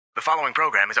The following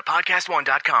program is a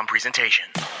PodcastOne.com presentation.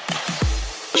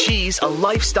 She's a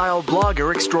lifestyle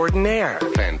blogger extraordinaire.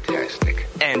 Fantastic.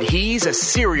 And he's a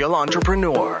serial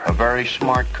entrepreneur. A very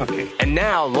smart cookie. And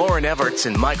now Lauren Everts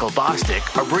and Michael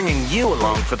Bosstick are bringing you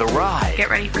along for the ride. Get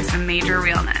ready for some major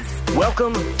realness.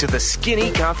 Welcome to the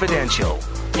Skinny Confidential.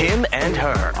 Him and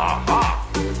her.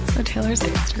 Aha! So Taylor's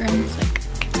Instagram is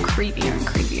gets creepier and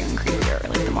creepier and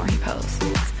creepier, the more he posts.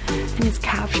 And his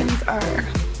captions are...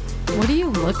 What are you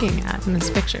looking at in this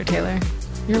picture, Taylor?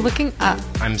 You're looking up.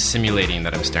 I'm simulating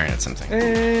that I'm staring at something.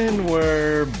 And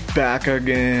we're back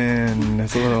again.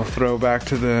 It's a little throwback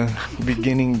to the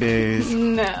beginning days.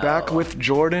 No. Back with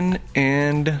Jordan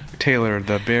and Taylor,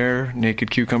 the bare naked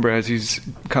cucumber, as he's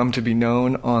come to be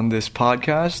known on this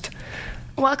podcast.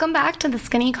 Welcome back to the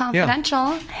Skinny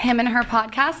Confidential, Him and Her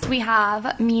podcast. We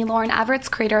have me, Lauren Everts,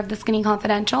 creator of the Skinny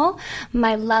Confidential,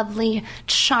 my lovely,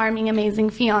 charming, amazing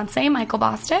fiance, Michael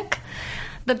Bosstick,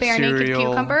 the bare naked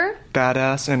cucumber,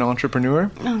 badass and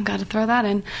entrepreneur. Oh, gotta throw that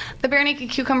in. The bare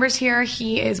naked cucumber's here.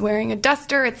 He is wearing a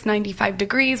duster. It's 95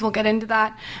 degrees. We'll get into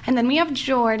that. And then we have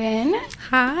Jordan.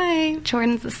 Hi.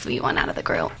 Jordan's the sweet one out of the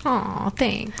group. Aw,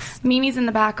 thanks. Mimi's in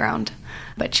the background,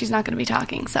 but she's not going to be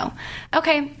talking. So,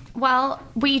 okay. Well,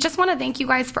 we just want to thank you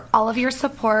guys for all of your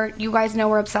support. You guys know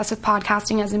we're obsessed with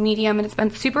podcasting as a medium, and it's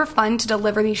been super fun to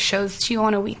deliver these shows to you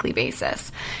on a weekly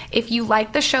basis. If you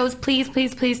like the shows, please,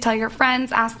 please, please tell your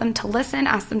friends, ask them to listen,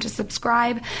 ask them to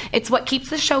subscribe. It's what keeps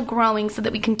the show growing so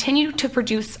that we continue to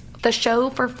produce the show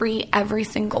for free every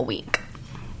single week.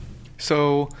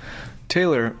 So,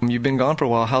 Taylor, you've been gone for a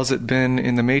while. How's it been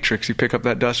in the Matrix? You pick up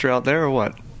that duster out there or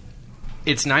what?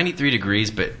 It's 93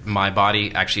 degrees, but my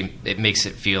body actually, it makes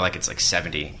it feel like it's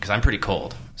 70 because I'm pretty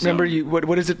cold. So, remember,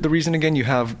 what is it, the reason again? You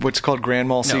have what's called grand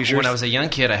mal seizures? When I was a young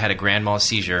kid, I had a grand mal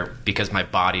seizure because my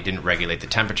body didn't regulate the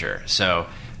temperature. So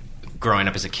growing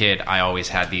up as a kid, I always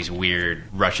had these weird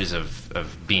rushes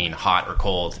of being hot or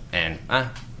cold, and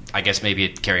I guess maybe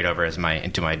it carried over into my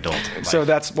adult life. So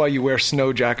that's why you wear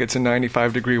snow jackets in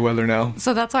 95 degree weather now.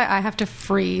 So that's why I have to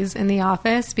freeze in the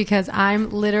office because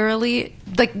I'm literally,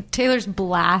 Taylor's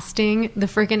blasting the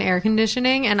freaking air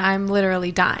conditioning and I'm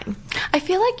literally dying. I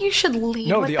feel like you should lead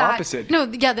No, with the that. opposite. No,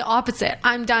 yeah, the opposite.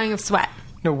 I'm dying of sweat.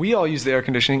 No, we all use the air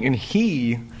conditioning and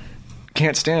he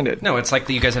can't stand it. No, it's like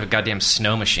you guys have a goddamn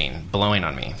snow machine blowing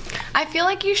on me. I feel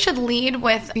like you should lead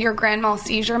with your grand mal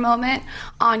seizure moment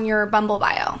on your Bumble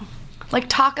bio.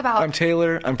 Talk about... I'm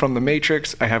Taylor. I'm from the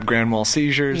Matrix. I have grand mal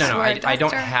seizures. No, I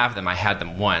don't have them. I had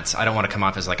them once. I don't want to come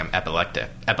off as I'm epileptic.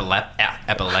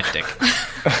 Epileptic.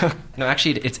 No,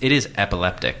 actually, it is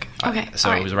epileptic. Okay. So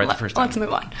right. It was right the first time. Let's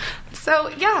move on. So,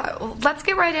 yeah, let's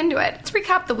get right into it. Let's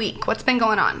recap the week. What's been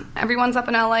going on? Everyone's up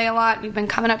in LA a lot. We've been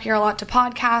coming up here a lot to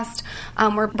podcast.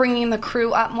 We're bringing the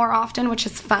crew up more often, which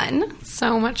is fun.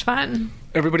 So much fun.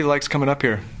 Everybody likes coming up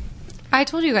here. I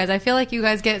told you guys, I feel like you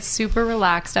guys get super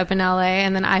relaxed up in LA,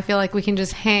 and then I feel like we can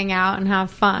just hang out and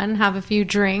have fun, have a few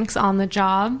drinks on the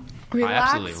job.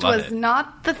 Relaxed was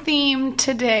not the theme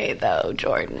today, though,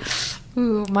 Jordan.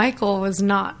 Ooh, Michael was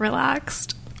not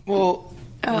relaxed. Well,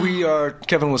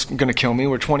 Kevin was going to kill me.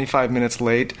 We're 25 minutes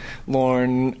late.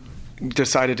 Lauren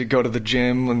decided to go to the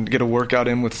gym and get a workout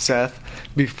in with Seth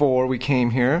before we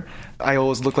came here. I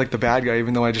always look like the bad guy,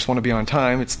 even though I just want to be on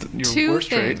time. It's your worst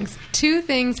trait. Two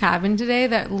things happened today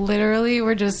that literally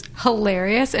were just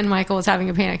hilarious, and Michael was having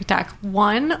a panic attack.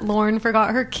 One, Lauren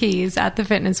forgot her keys at the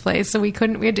fitness place, so we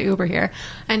had to Uber here.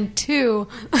 And two,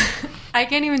 I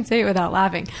can't even say it without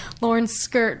laughing. Lauren's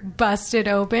skirt busted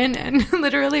open and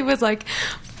literally was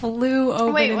flew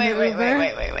open in the Uber.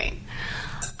 Wait.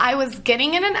 I was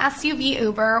getting in an SUV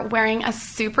Uber wearing a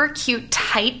super cute,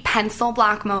 tight pencil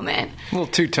black Moment. A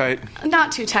little too tight.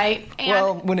 Not too tight.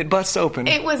 And when it busts open.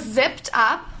 it was zipped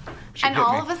up, and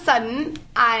all of a sudden,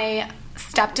 I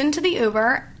stepped into the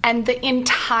Uber, and the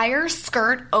entire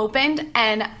skirt opened,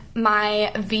 and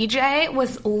my VJ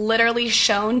was literally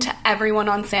shown to everyone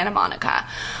on Santa Monica.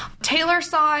 Taylor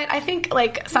saw it. I think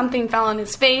something fell on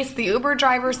his face. The Uber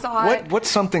driver saw it. What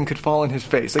something could fall in his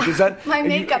face? Is that my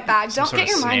makeup bag? Don't get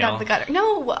your mind out of the gutter.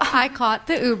 No. I caught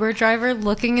the Uber driver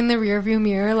looking in the rearview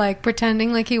mirror,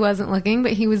 pretending like he wasn't looking,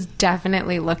 but he was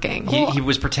definitely looking. He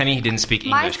was pretending he didn't speak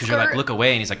English because you're look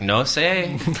away, and he's like, no,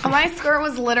 say. My skirt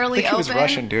was literally I think open. He was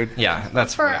Russian, dude. Yeah,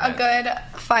 that's for a good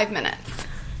 5 minutes.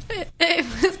 It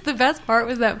was, the best part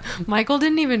was that Michael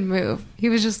didn't even move. He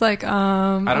was just I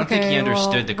don't think he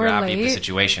understood the gravity of the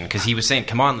situation because he was saying,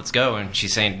 come on, let's go. And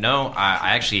she's saying, no, I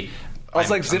actually... I was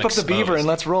like, zip up the beaver and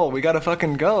let's roll. We got to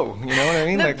fucking go. You know what I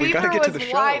mean? We got to get to the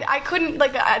show. Wide. I couldn't,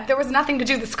 there was nothing to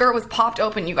do. The skirt was popped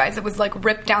open, you guys. It was,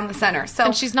 ripped down the center. So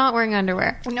and she's not wearing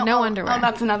underwear. No underwear. Oh,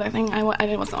 that's another thing. I wasn't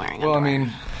wearing underwear. Well, I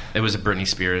mean, It was a Britney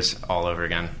Spears all over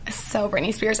again. So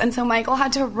Britney Spears. And so Michael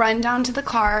had to run down to the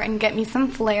car and get me some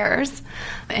flares.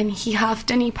 And he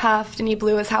huffed and he puffed and he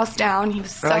blew his house down. He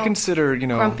was so I consider,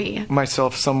 grumpy.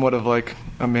 myself somewhat of like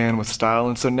a man with style.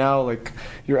 And so now, like,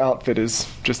 your outfit is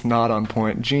just not on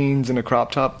point. Jeans and a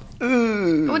crop top. Ugh.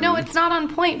 Well, no, it's not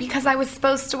on point because I was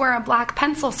supposed to wear a black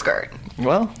pencil skirt.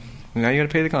 Well, now you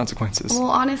gotta pay the consequences. Well,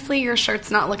 honestly, your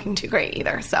shirt's not looking too great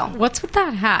either, so. What's with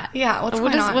that hat? Yeah, what's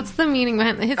going on? What's the meaning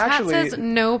behind his Actually- hat? Says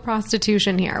no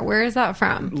prostitution here. Where is that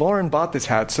from? Lauren bought this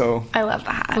hat, so I love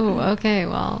the hat. Oh, okay.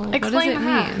 Well, Explain what does it the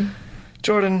hat. mean?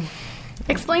 Jordan,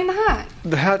 Explain the hat.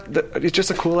 the hat, it's just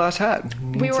a cool ass hat.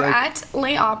 We It's were like- at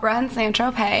Les Opera in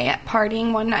Saint-Tropez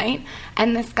partying one night,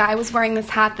 and this guy was wearing this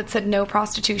hat that said no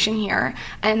prostitution here,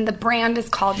 and the brand is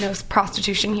called no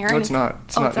prostitution here. No, and it's not.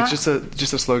 It's Oh, not. It's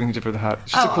just a slogan he did for the hat.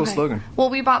 It's just a cool okay. slogan. Well,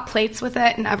 we bought plates with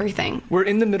it and everything. We're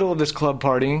in the middle of this club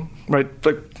partying, right?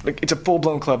 Like it's a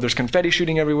full-blown club. There's confetti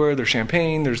shooting everywhere. There's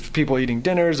champagne. There's people eating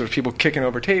dinners. There's people kicking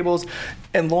over tables.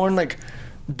 And Lauren, like,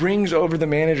 brings over the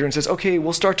manager and says, okay,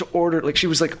 we'll start to order. Like, she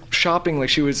was, like, shopping like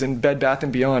she was in Bed Bath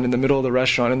 & Beyond in the middle of the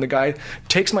restaurant. And the guy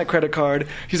takes my credit card.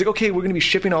 He's like, okay, we're going to be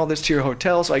shipping all this to your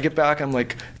hotel. So I get back. I'm,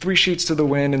 like, 3 sheets to the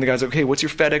wind. And the guy's like, okay, what's your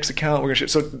FedEx account? We're going to ship.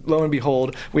 So lo and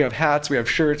behold, we have hats. We have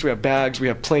shirts. We have bags. We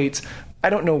have plates. I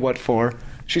don't know what for.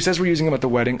 She says we're using them at the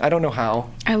wedding. I don't know how.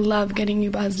 I love getting you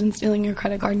buzzed and stealing your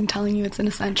credit card and telling you it's an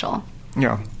essential.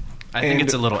 Yeah. I think And-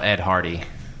 it's a little Ed Hardy.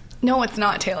 No, it's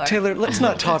not, Taylor. Taylor, let's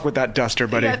not talk with that duster,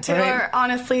 buddy. Yeah, Taylor, all right?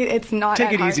 honestly, it's not Take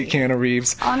Ed it easy, Hardy. Keanu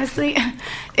Reeves. Honestly,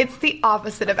 it's the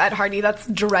opposite of Ed Hardy. That's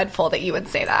dreadful that you would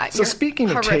say that. So You're speaking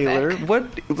of horrific. Taylor,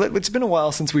 it's been a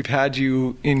while since we've had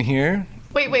you in here.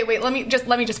 Wait. Let me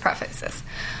just preface this.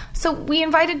 So we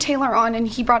invited Taylor on, and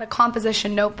he brought a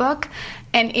composition notebook,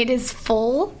 and it is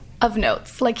full of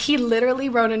notes. Like, he literally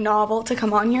wrote a novel to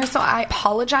come on here. So I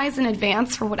apologize in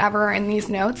advance for whatever are in these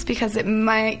notes because it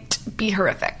might be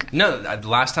horrific. No, the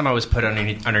last time I was put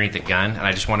underneath the gun, and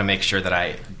I just want to make sure that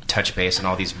I touch base on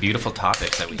all these beautiful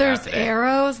topics that we There's have today.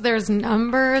 arrows, there's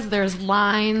numbers, there's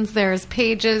lines, there's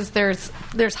pages, there's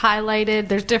highlighted,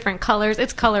 there's different colors.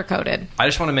 It's color coded. I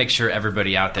just want to make sure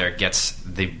everybody out there gets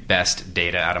the best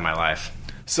data out of my life.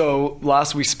 So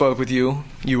last we spoke with you,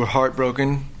 you were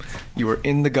heartbroken, you were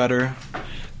in the gutter,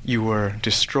 you were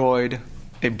destroyed,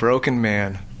 a broken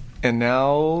man. And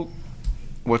now,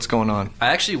 what's going on? I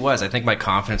actually was. I think my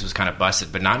confidence was kind of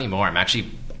busted, but not anymore.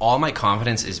 All my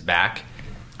confidence is back.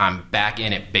 I'm back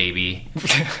in it, baby.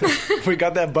 We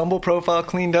got that Bumble profile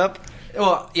cleaned up.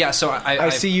 Well, yeah, so I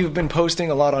see you've been posting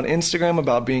a lot on Instagram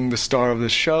about being the star of the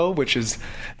show, which has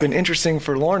been interesting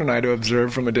for Lauren and I to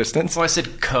observe from a distance. Well, I said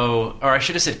I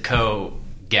should have said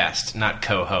co-guest, not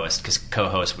co-host, because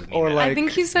co-host would mean Or that. like I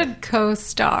think you said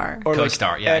co-star. or like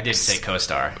Co-star. Yeah, I did say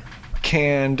co-star.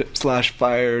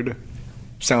 canned/fired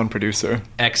sound producer.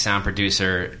 Ex-sound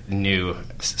producer, new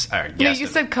guest. No, you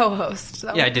said co-host.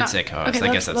 So Yeah, I did say co-host. Okay,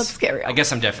 I guess let's get real. I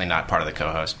guess I'm definitely not part of the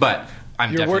co-host, but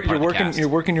I'm You're definitely part of the cast. You're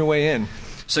working your way in.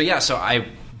 So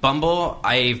Bumble,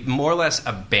 I've more or less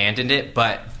abandoned it,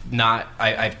 but not.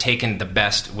 I've taken the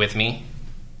best with me.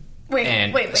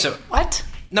 Wait. So- What?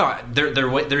 No,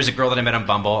 there's a girl that I met on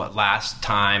Bumble. Last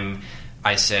time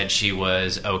I said she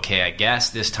was okay, I guess.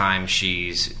 This time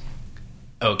she's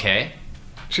okay.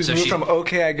 She's So moved she- from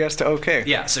okay, I guess, to okay.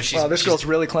 Yeah, so she's... Wow, this girl's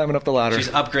really climbing up the ladder. She's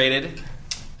upgraded.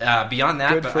 Beyond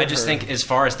that, Good but for I just her. think as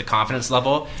far as the confidence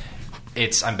level,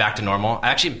 I'm back to normal.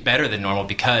 Actually, better than normal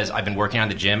because I've been working on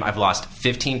the gym. I've lost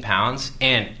 15 pounds.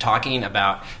 And talking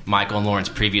about Michael and Lauren's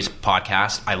previous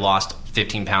podcast, I lost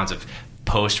 15 pounds of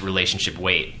post-relationship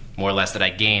weight, more or less, that I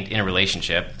gained in a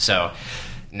relationship. So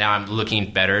now I'm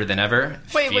looking better than ever,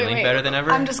 feeling better than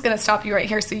ever. I'm just going to stop you right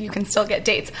here so you can still get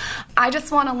dates. I just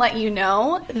want to let you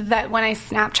know that when I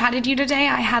Snapchatted you today,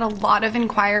 I had a lot of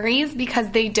inquiries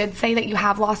because they did say that you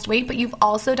have lost weight, but you've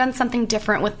also done something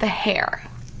different with the hair.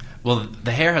 Well,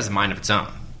 the hair has a mind of its own.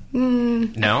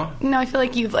 No? No, I feel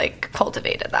like you've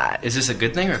cultivated that. Is this a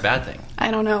good thing or a bad thing? I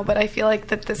don't know, but I feel like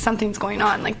that something's going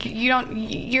on. Like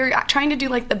you're trying to do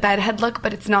the bedhead look,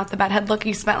 but it's not the bedhead look.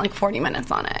 You spent 40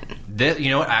 minutes on it. You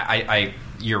know what?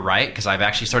 You're right, because I've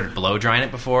actually started blow drying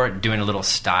it before, doing a little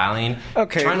styling.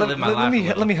 Okay, trying to live my life a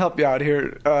little. let me help you out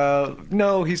here.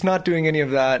 No, he's not doing any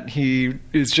of that. He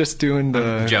is just doing the...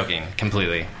 I'm joking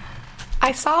completely.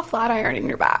 I saw a flat iron in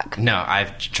your bag. No,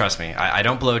 trust me. I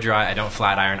don't blow dry. I don't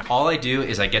flat iron. All I do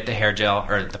is I get the hair gel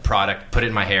or the product, put it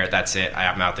in my hair. That's it.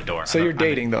 I'm out the door. So you're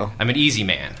dating, though? I'm an easy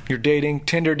man. You're dating.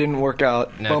 Tinder didn't work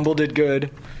out. No. Bumble did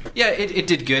good. Yeah, it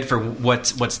did good for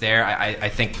what's there. I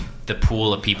think the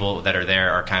pool of people that are there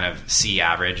are kind of C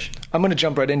average. I'm going to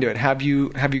jump right into it. Have you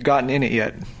gotten in it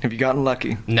yet? Have you gotten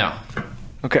lucky? No.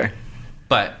 Okay.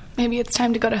 But Maybe it's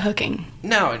time to go to hooking.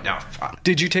 no.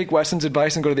 Did you take Weston's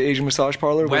advice and go to the Asian massage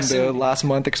parlor when the Weston- last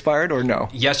month expired, or no?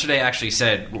 Yesterday actually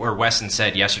said, or Weston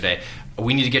said yesterday,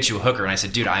 we need to get you a hooker. And I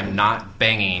said, dude, I'm not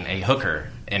banging a hooker.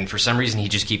 And for some reason, he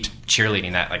just keeps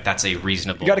cheerleading that. Like, that's a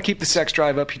reasonable... You got to keep the sex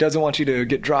drive up. He doesn't want you to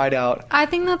get dried out. I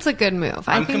think that's a good move.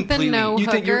 I I'm think the completely- no You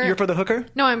hooker. think you're for the hooker?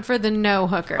 No, I'm for the no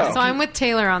hooker. Oh. So I'm with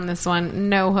Taylor on this one.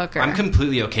 No hooker. I'm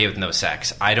completely okay with no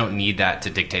sex. I don't need that to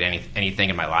dictate anything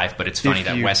in my life, but it's funny If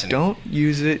that you Weston... don't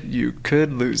use it, you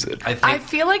could lose it. I think... I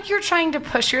feel like you're trying to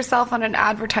push yourself on an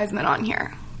advertisement on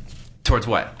here. towards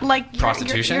what? Like you're-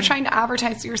 prostitution? You're trying to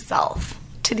advertise yourself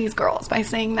to these girls by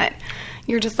saying that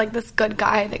you're just like this good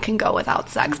guy that can go without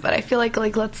sex. But I feel like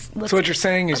let's. So what you're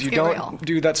saying is let's you get don't real.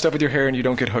 do that stuff with your hair and you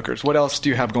don't get hookers. What else do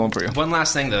you have going for you? One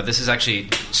last thing, though. This is actually...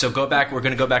 So we're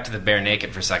going to go back to the bare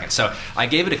naked for a second. So I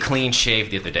gave it a clean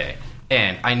shave the other day,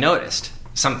 and I noticed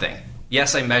something.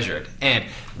 Yes, I measured. And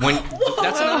when...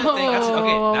 That's another thing. That's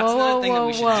another thing that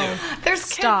we should do. There's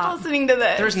Stop. kids listening to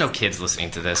this. There's no kids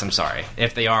listening to this. I'm sorry.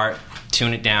 If they are,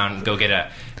 tune it down. Go get a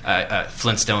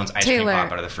Flintstones ice cream Taylor,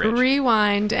 pop out of the fridge.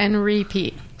 rewind and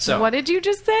repeat. So- what did you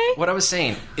just say? What I was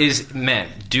saying is, men,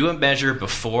 do a measure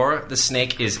before the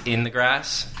snake is in the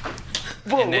grass.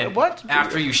 Whoa, And then what?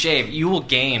 after you shave, you will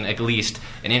gain at least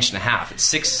an inch and a half. It's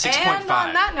 6.5. And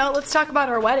on that note, let's talk about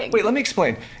our wedding. Wait, let me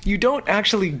explain. You don't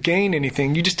actually gain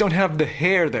anything. You just don't have the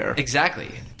hair there. Exactly.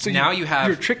 So now you have...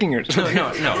 You're tricking yourself.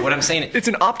 No. What I'm saying... It's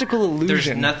an optical There's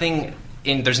illusion. nothing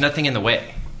in the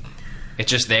way. It's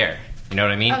just there. You know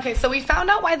what I mean? Okay, so we found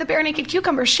out why the bare naked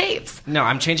cucumber shaves. No,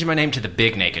 I'm changing my name to the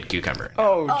Big Naked Cucumber.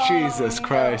 Oh, Jesus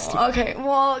Christ. Okay,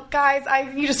 well, guys,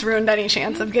 you just ruined any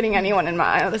chance of getting anyone in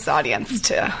this audience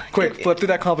to... Quick, flip through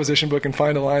that composition book and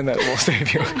find a line that will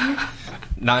save you.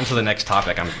 Not until the next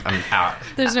topic. I'm out.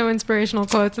 There's no inspirational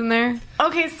quotes in there.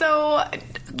 Okay, so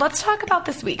let's talk about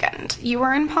this weekend. You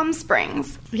were in Palm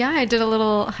Springs. Yeah, I did a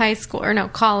little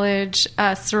college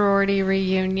sorority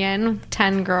reunion with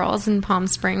 10 girls in Palm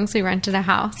Springs. We rented a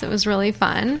house. It was really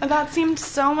fun. That seemed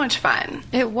so much fun.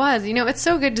 It was. You know, it's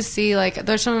so good to see, like,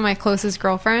 they're some of my closest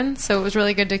girlfriends, so it was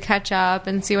really good to catch up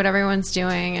and see what everyone's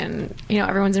doing, and, you know,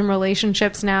 everyone's in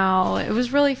relationships now. It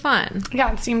was really fun.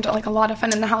 Yeah, it seemed like a lot of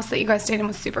fun, and the house that you guys stayed in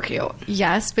was super cute.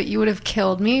 Yes, but you would have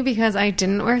killed me because I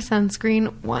didn't wear sunscreen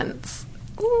once.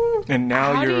 Ooh. And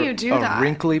now How do you're you do a that?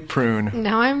 wrinkly prune.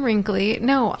 Now I'm wrinkly.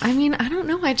 No, I mean, I don't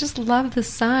know. I just love the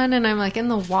sun, and I'm like in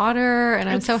the water, and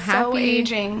I'm It's so happy. so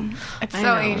aging. It's I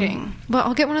so know. aging. But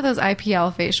I'll get one of those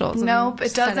IPL facials. and Nope, it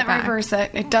set doesn't back. reverse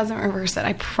it. It doesn't reverse it.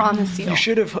 I promise you. You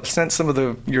should have sent some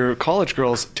of your college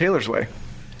girls Taylor's way.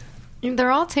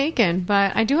 They're all taken,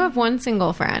 but I do have one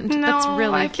single friend No, that's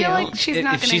really I cute. feel like she's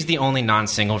not If gonna... she's the only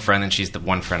non-single friend, then she's the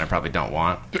one friend I probably don't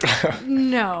want.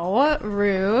 No,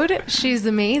 rude. She's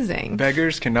amazing.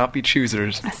 Beggars cannot be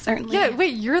choosers. Certainly. Yeah,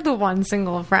 wait, you're the one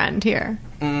single friend here.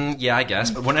 Yeah, I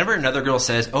guess. But whenever another girl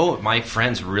says, "Oh, my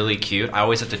friend's really cute," I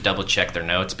always have to double check their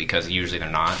notes because usually they're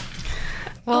not.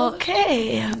 Well,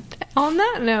 Okay. on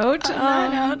that note,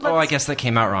 Oh, I guess that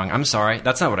came out wrong. I'm sorry.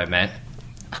 That's not what I meant.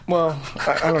 Well,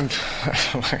 I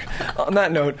don't. On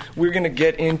that note, we're going to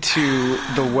get into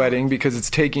the wedding because it's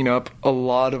taking up a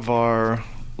lot of our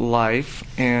life.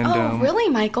 And Oh, really,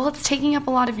 Michael? It's taking up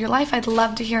a lot of your life. I'd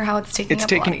love to hear how it's taking it's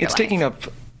up a lot taking of your it's life. taking up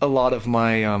a lot of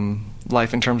my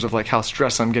life in terms of like how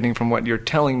stressed I'm getting from what you're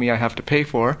telling me I have to pay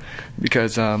for,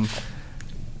 because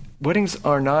weddings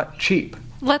are not cheap.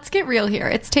 let's get real here.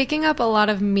 It's taking up a lot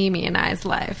of Mimi and I's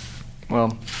life.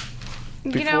 Well,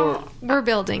 You know, We're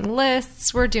building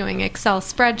lists, we're doing Excel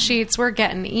spreadsheets, we're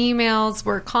getting emails,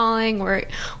 we're calling, we're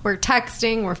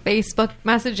texting, we're Facebook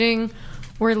messaging.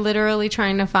 We're literally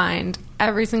trying to find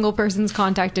every single person's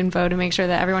contact info to make sure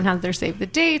that everyone has their save the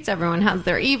dates, everyone has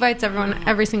their evites,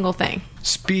 every single thing.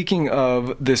 speaking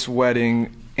of this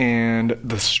wedding and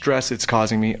the stress it's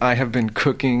causing me, I have been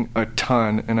cooking a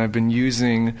ton, and I've been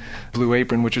using Blue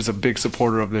Apron, which is a big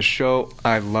supporter of this show.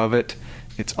 I love it.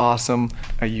 It's awesome.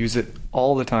 I use it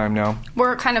all the time now.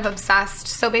 we're kind of obsessed.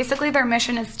 So basically, their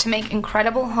mission is to make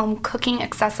incredible home cooking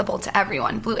accessible to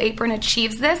everyone. Blue Apron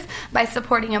achieves this by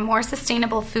supporting a more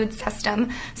sustainable food system,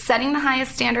 setting the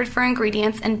highest standard for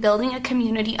ingredients, and building a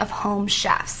community of home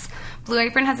chefs. Blue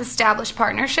Apron has established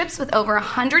partnerships with over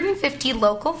 150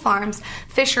 local farms,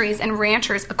 fisheries, and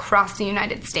ranchers across the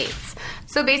United States.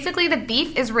 So basically, the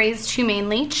beef is raised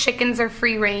humanely, chickens are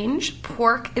free range,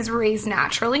 pork is raised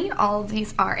naturally. All of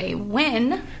these are a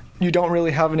win. You don't really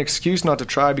have an excuse not to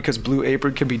try because Blue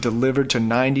Apron can be delivered to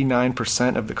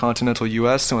 99% of the continental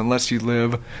U.S., so unless you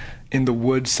live in the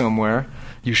woods somewhere,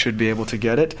 you should be able to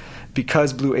get it.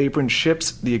 Because Blue Apron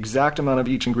ships the exact amount of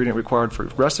each ingredient required for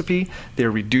a recipe,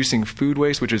 they're reducing food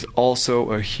waste, which is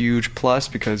also a huge plus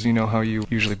because you know how you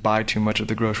usually buy too much at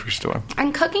the grocery store.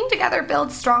 And cooking together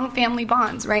builds strong family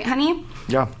bonds, right, honey?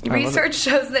 Yeah. Research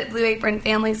shows that Blue Apron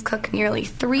families cook nearly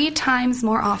 3 times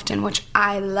more often, which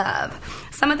I love.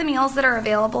 Some of the meals that are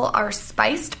available are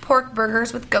spiced pork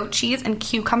burgers with goat cheese and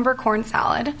cucumber corn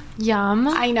salad. Yum.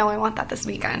 I know, I want that this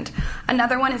weekend.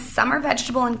 Another one is summer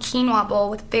vegetable and quinoa bowl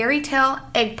with fairy tale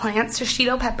eggplants,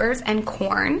 shishito peppers, and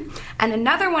corn. And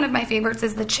another one of my favorites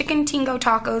is the chicken tingo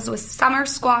tacos with summer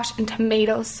squash and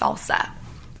tomato salsa.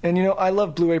 And you know, I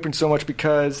love Blue Apron so much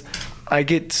because I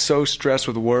get so stressed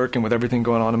with work and with everything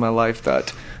going on in my life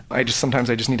that sometimes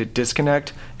I just need to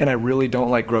disconnect, and I really don't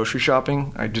like grocery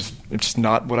shopping. It's just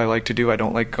not what I like to do. I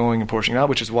don't like going and portioning out,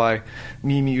 which is why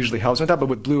Mimi usually helps with that. But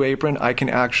with Blue Apron, I can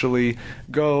actually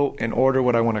go and order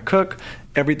what I want to cook.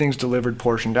 Everything's delivered,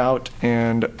 portioned out,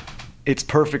 and it's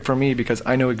perfect for me because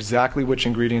I know exactly which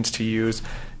ingredients to use,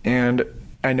 and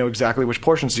I know exactly which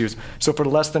portions to use. So for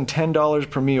less than $10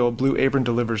 per meal, Blue Apron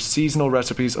delivers seasonal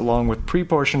recipes along with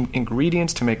pre-portioned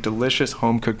ingredients to make delicious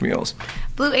home-cooked meals.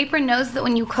 Blue Apron knows that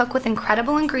when you cook with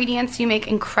incredible ingredients, you make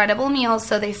incredible meals,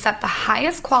 so they set the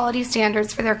highest quality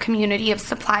standards for their community of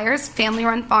suppliers,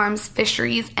 family-run farms,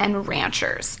 fisheries, and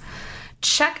ranchers.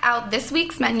 Check out this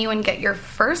week's menu and get your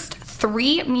first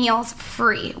 3 meals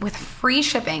free with free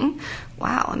shipping.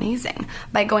 Wow, amazing.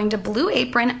 By going to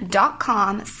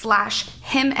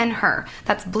blueapron.com/himandher.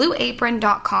 That's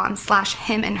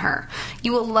blueapron.com/himandher.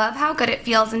 You will love how good it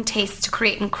feels and tastes to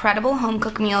create incredible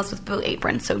home-cooked meals with Blue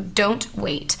Apron, so don't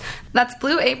wait. That's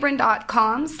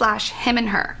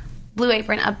blueapron.com/himandher. Blue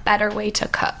Apron, a better way to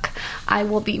cook. I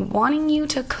will be wanting you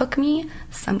to cook me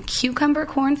some cucumber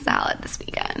corn salad this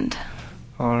weekend.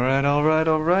 All right.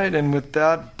 And with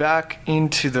that, back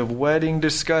into the wedding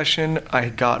discussion. I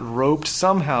got roped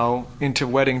somehow into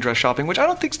wedding dress shopping, which I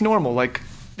don't think's normal. Like,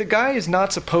 the guy is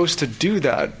not supposed to do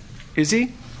that, is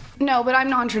he? No, but I'm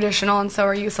non-traditional, and so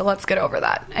are you, so let's get over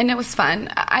that. And it was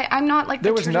fun. I'm not like the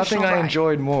There was traditional nothing I bride.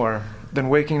 enjoyed more than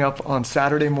waking up on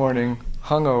Saturday morning,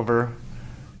 hungover,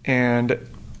 and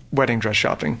wedding dress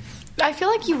shopping. I feel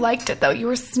like you liked it, though. You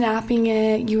were snapping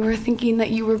it. You were thinking that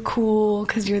you were cool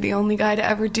because you're the only guy to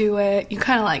ever do it. You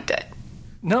kind of liked it.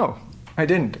 No, I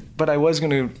didn't. But I was going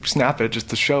to snap it just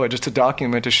to show it, just to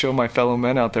document, to show my fellow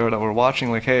men out there that were watching,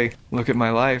 like, hey, look at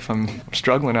my life. I'm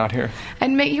struggling out here.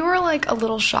 And you were, like, a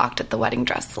little shocked at the wedding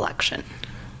dress selection.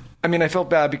 I mean, I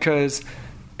felt bad because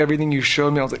everything you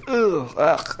showed me, I was like,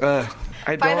 ugh.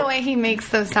 By the way, he makes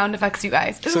those sound effects, you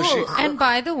guys. So And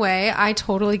by the way, I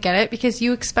totally get it because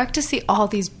you expect to see all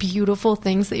these beautiful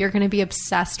things that you're going to be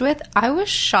obsessed with. I was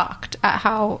shocked at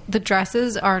how the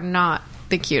dresses are not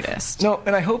the cutest. No,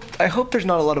 and I hope there's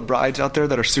not a lot of brides out there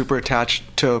that are super attached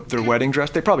to their wedding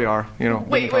dress. They probably are, you know.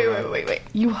 Wait.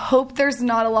 You hope there's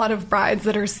not a lot of brides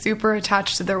that are super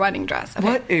attached to their wedding dress. Okay.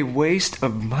 What a waste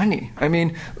of money. I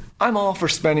mean, I'm all for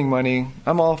spending money.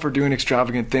 I'm all for doing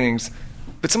extravagant things.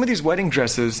 But some of these wedding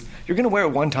dresses, you're going to wear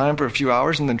it one time for a few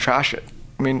hours and then trash it.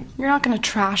 I mean, You're not going to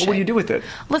trash it. what do you do with it?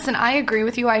 Listen, I agree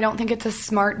with you. I don't think it's a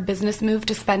smart business move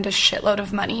to spend a shitload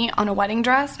of money on a wedding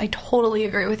dress. I totally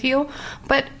agree with you.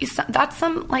 But that's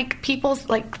some, like, people's,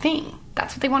 like, thing.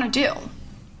 That's what they want to do.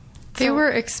 They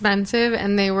were expensive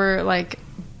and they were like,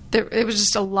 it was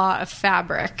just a lot of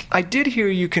fabric. I did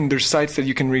hear there's sites that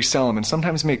you can resell them and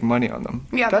sometimes make money on them.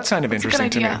 Yeah, that's kind of that's a good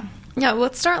interesting to idea. me. Yeah,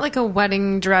 let's start like a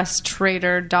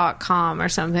weddingdresstrader.com or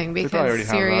something probably already because have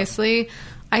that. seriously,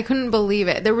 I couldn't believe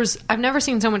it. I've never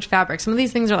seen so much fabric. Some of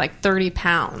these things are like 30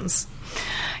 pounds.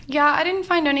 Yeah, I didn't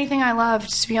find anything I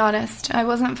loved, to be honest. I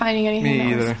wasn't finding anything. Me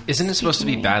that was- either. Isn't it supposed to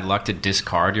be bad luck to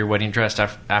discard your wedding dress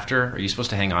after? Are you supposed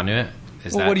to hang on to it?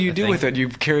 Well, what do you do with it? You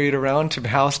carry it around to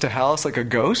house like a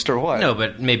ghost or what? No,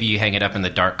 but maybe you hang it up in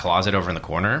the dark closet over in the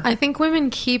corner I think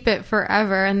women keep it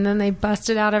forever and then they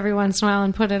bust it out every once in a while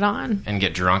and put it on. and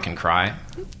get drunk and cry.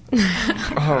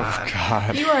 Oh,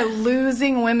 God. You are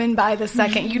losing women by the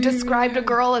second. You described a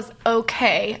girl as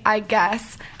okay, I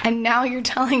guess, and now you're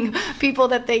telling people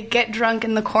that they get drunk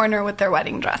in the corner with their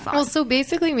wedding dress on. Well, so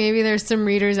basically maybe there's some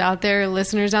readers out there,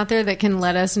 listeners out there that can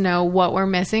let us know what we're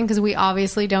missing because we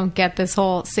obviously don't get this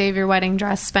whole save your wedding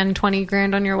dress, spend 20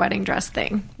 grand on your wedding dress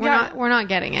thing. We're not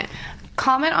getting it.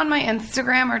 Comment on my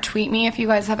Instagram or tweet me if you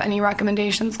guys have any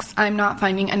recommendations because I'm not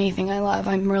finding anything I love.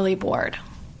 I'm really bored.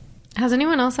 Has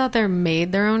anyone else out there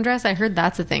made their own dress? I heard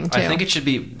that's a thing too. I think it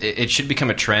should become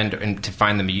a trend and to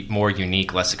find the more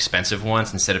unique, less expensive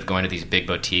ones instead of going to these big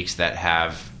boutiques that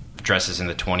have dresses in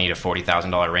the $20,000 to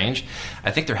 $40,000 range.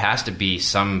 I think there has to be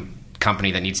some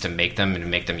company that needs to make them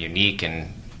and make them unique,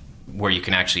 and where you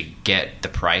can actually get the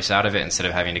price out of it instead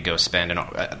of having to go spend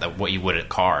what you would a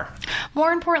car.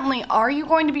 More importantly, are you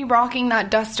going to be rocking that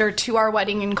duster to our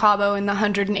wedding in Cabo in the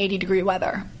 180-degree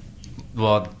weather?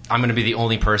 Well, I'm going to be the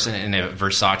only person in a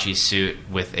Versace suit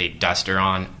with a duster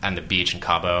on the beach in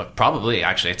Cabo. Probably,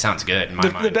 actually. It sounds good in my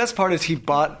mind. The best part is he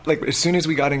bought, like, as soon as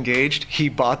we got engaged, he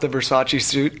bought the Versace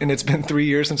suit, and it's been 3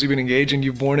 years since we've been engaged, and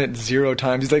you've worn it 0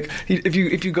 times. He's like, if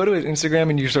you go to his Instagram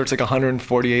and you search like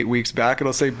 148 weeks back,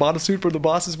 it'll say, bought a suit for the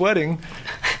boss's wedding.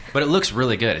 But it looks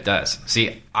really good. It does.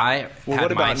 See,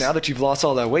 what about now that you've lost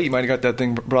all that weight? You might have got that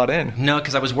thing brought in. No,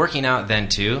 because I was working out then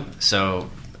too, so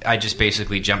I just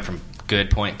basically jumped from good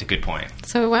point to good point.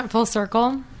 So it went full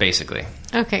circle? Basically.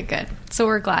 Okay, good. So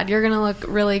we're glad. You're going to look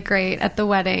really great at the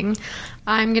wedding.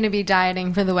 I'm going to be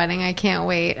dieting for the wedding. I can't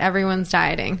wait. Everyone's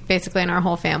dieting, basically in our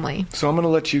whole family. So I'm going to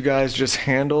let you guys just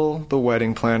handle the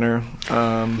wedding planner.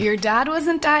 Your dad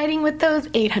wasn't dieting with those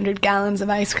 800 gallons of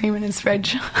ice cream in his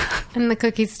fridge. And the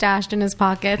cookies stashed in his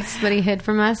pockets that he hid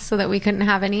from us so that we couldn't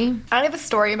have any. I have a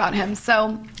story about him.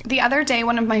 So the other day,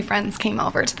 one of my friends came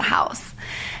over to the house.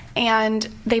 And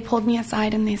they pulled me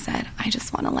aside and they said, I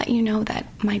just want to let you know that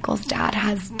Michael's dad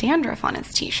has dandruff on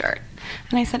his t-shirt.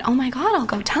 And I said, oh my God, I'll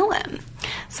go tell him.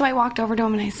 So I walked over to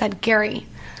him and I said, Gary,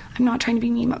 I'm not trying to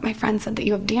be mean, but my friend said that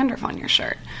you have dandruff on your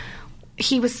shirt.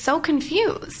 He was so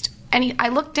confused. And I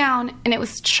looked down and it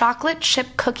was chocolate chip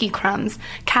cookie crumbs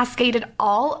cascaded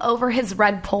all over his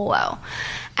red polo.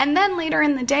 And then later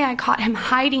in the day, I caught him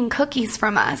hiding cookies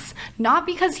from us. Not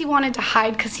because he wanted to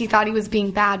hide because he thought he was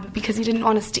being bad, but because he didn't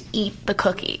want us to eat the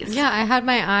cookies. Yeah, I had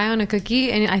my eye on a cookie,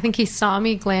 and I think he saw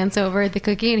me glance over at the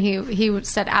cookie, and he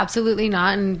said absolutely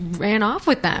not and ran off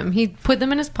with them. He put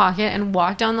them in his pocket and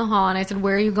walked down the hall, and I said,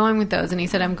 where are you going with those? And he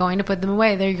said, I'm going to put them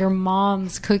away. They're your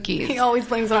mom's cookies. He always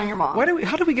blames it on your mom.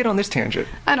 How did we get on this tangent?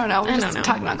 I don't know. We're just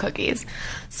talking about cookies.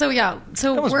 So yeah,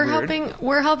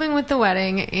 we're helping with the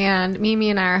wedding, and Mimi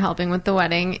and I are helping with the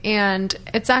wedding, and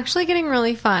it's actually getting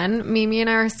really fun. Mimi and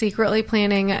I are secretly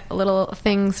planning little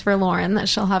things for Lauren that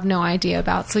she'll have no idea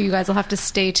about, so you guys will have to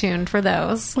stay tuned for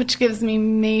those. Which gives me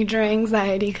major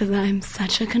anxiety because I'm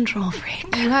such a control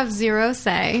freak. You have zero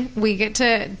say. We get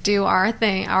to do our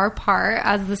thing, our part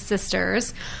as the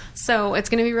sisters. So it's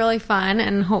going to be really fun,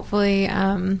 and hopefully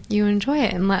you enjoy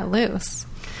it and let loose.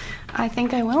 I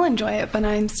think I will enjoy it, but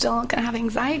I'm still going to have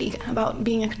anxiety about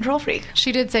being a control freak.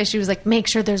 She did say, she was like, make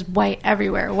sure there's white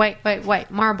everywhere. White, white, white,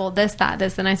 marble, this, that,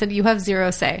 this. And I said, you have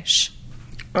zero say. Shh.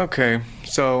 Okay,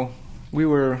 so we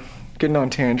were getting on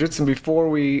tangents, and before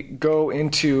we go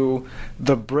into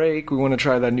the break, we want to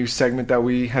try that new segment that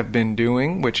we have been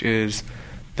doing, which is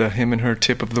the him and her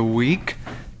tip of the week.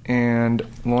 And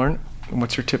Lauren,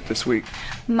 what's your tip this week?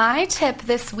 My tip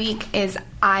this week is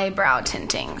eyebrow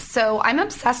tinting. So I'm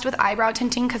obsessed with eyebrow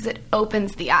tinting because it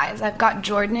opens the eyes. I've got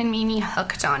Jordan and Mimi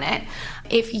hooked on it.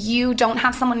 If you don't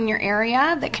have someone in your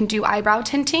area that can do eyebrow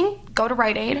tinting, go to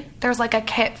Rite Aid. There's like a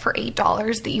kit for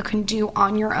 $8 that you can do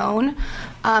on your own.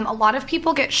 A lot of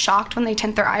people get shocked when they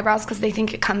tint their eyebrows because they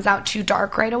think it comes out too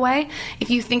dark right away. If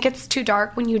you think it's too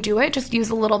dark when you do it, just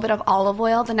use a little bit of olive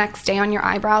oil the next day on your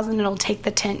eyebrows and it'll take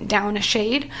the tint down a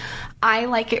shade. I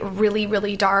like it really,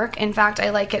 really dark. In fact,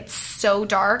 I like it so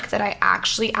dark that I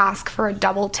actually ask for a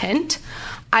double tint.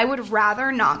 I would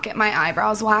rather not get my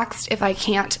eyebrows waxed if I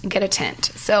can't get a tint.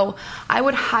 So I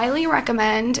would highly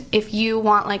recommend, if you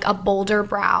want like a bolder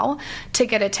brow, to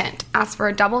get a tint. Ask for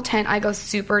a double tint. I go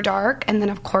super dark, and then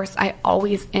of course I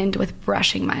always end with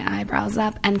brushing my eyebrows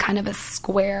up and kind of a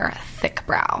square, thick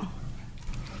brow.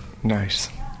 Nice.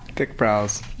 Thick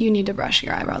brows. You need to brush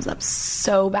your eyebrows up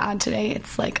so bad today.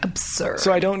 It's like absurd.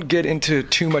 So I don't get into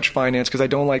too much finance because I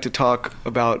don't like to talk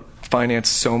about finance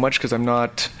so much because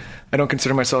I don't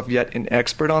consider myself yet an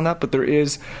expert on that, but there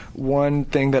is one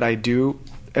thing that I do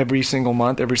every single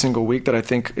month, every single week that I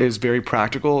think is very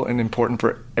practical and important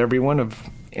for everyone of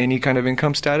any kind of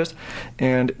income status,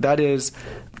 and that is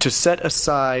to set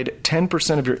aside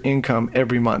 10% of your income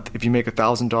every month. If you make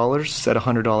 $1,000, set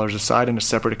 $100 aside in a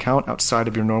separate account outside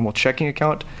of your normal checking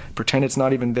account. Pretend it's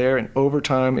not even there, and over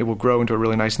time it will grow into a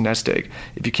really nice nest egg.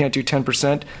 If you can't do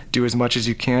 10%, do as much as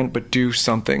you can, but do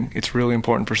something. It's really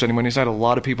important for setting money aside. A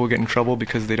lot of people get in trouble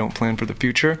because they don't plan for the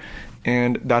future,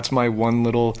 and that's my one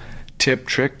little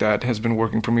trick that has been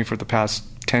working for me for the past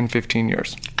 10, 15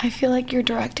 years. I feel like you're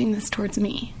directing this towards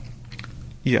me.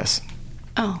 Yes.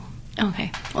 Oh,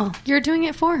 okay. Well, you're doing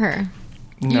it for her.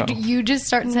 No. You just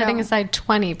start setting aside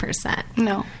 20%.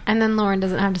 No. And then Lauren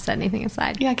doesn't have to set anything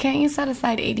aside. Yeah, can't you set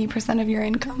aside 80% of your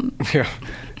income? Yeah.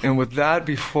 And with that,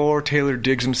 before Taylor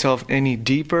digs himself any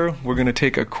deeper, we're going to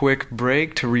take a quick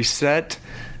break to reset.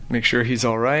 make sure he's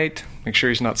all right, make sure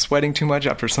he's not sweating too much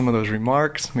after some of those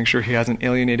remarks, make sure he hasn't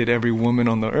alienated every woman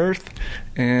on the earth,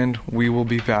 and we will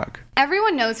be back.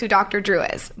 Everyone knows who Dr. Drew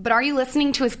is, but are you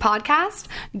listening to his podcast?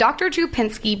 Dr. Drew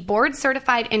Pinsky,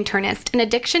 board-certified internist and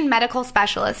addiction medical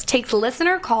specialist, takes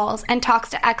listener calls and talks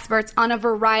to experts on a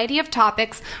variety of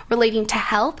topics relating to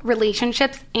health,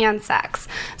 relationships, and sex.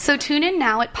 So tune in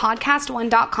now at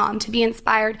podcastone.com to be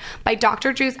inspired by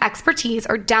Dr. Drew's expertise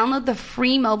or download the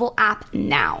free mobile app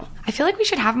now. I feel like we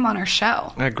should have him on our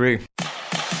show. I agree.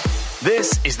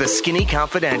 This is the Skinny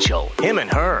Confidential, him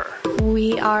and her.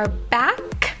 We are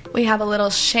back. We have a little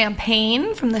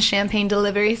champagne from the champagne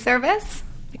delivery service.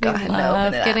 Go ahead and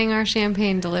open it up. Getting our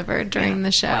champagne delivered during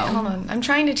the show. Hold on. I'm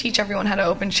trying to teach everyone how to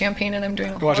open champagne, and I'm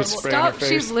doing a Watch it horrible... spray on your Stop. face.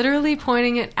 She's literally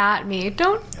pointing it at me.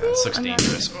 Don't. This looks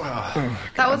dangerous.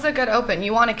 That was a good open.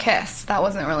 You want a kiss. That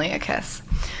wasn't really a kiss.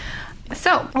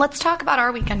 So, let's talk about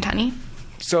our weekend, honey.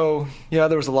 So, yeah,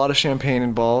 there was a lot of champagne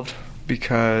involved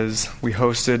because we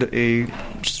hosted a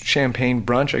champagne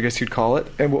brunch, I guess you'd call it.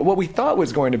 And what we thought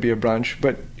was going to be a brunch,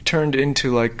 but turned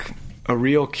into like a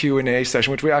real Q&A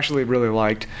session, which we actually really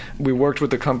liked. We worked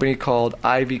with a company called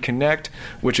Ivy Connect,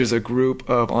 which is a group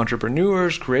of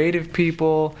entrepreneurs, creative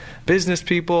people, business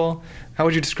people. How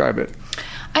would you describe it?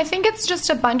 I think it's just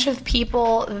a bunch of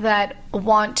people that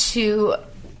want to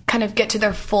kind of get to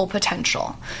their full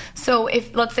potential. So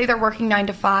if, let's say they're working 9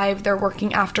 to 5, they're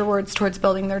working afterwards towards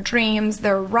building their dreams,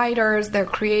 they're writers, they're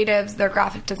creatives, they're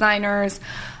graphic designers,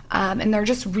 and they're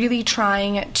just really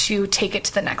trying to take it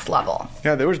to the next level.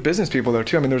 Yeah, there was business people there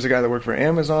too. I mean, there was a guy that worked for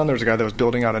Amazon, there was a guy that was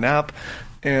building out an app,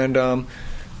 and Laura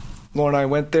and I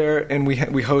went there and we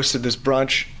hosted this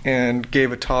brunch and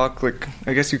gave a talk, like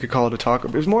I guess you could call it a talk.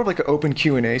 It was more of like an open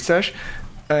Q&A sesh.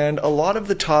 And a lot of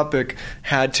the topic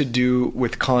had to do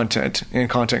with content and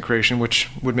content creation, which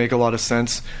would make a lot of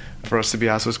sense for us to be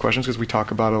asked those questions because we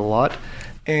talk about it a lot.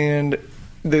 And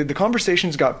the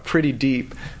conversations got pretty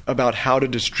deep about how to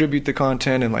distribute the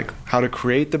content and like how to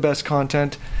create the best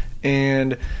content.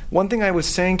 And one thing I was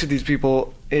saying to these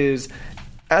people is,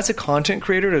 as a content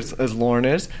creator, as Lauren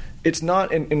is, it's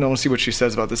not, and I want to see what she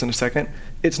says about this in a second,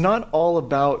 it's not all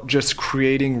about just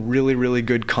creating really, really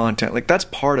good content. Like, that's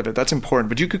part of it. That's important.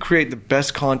 But you could create the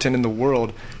best content in the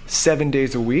world 7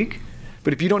 days a week.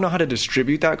 But if you don't know how to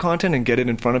distribute that content and get it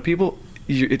in front of people,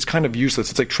 it's kind of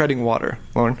useless. It's like treading water.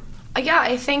 Lauren? Yeah,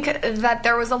 I think that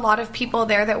there was a lot of people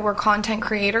there that were content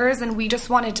creators, and we just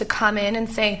wanted to come in and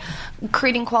say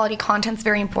creating quality content is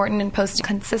very important and posting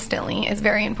consistently is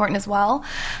very important as well.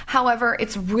 However,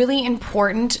 it's really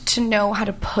important to know how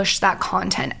to push that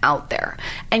content out there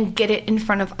and get it in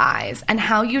front of eyes. And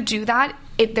how you do that,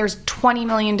 there's 20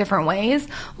 million different ways.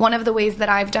 One of the ways that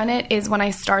I've done it is when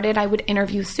I started, I would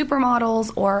interview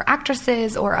supermodels or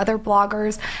actresses or other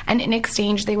bloggers, and in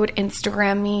exchange, they would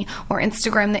Instagram me or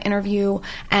Instagram the interview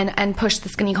and push the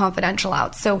Skinny Confidential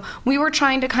out. So we were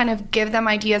trying to kind of give them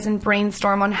ideas and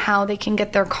brainstorm on how they can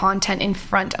get their content in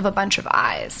front of a bunch of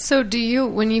eyes. So do you,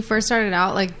 when you first started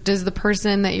out, like, does the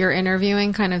person that you're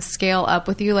interviewing kind of scale up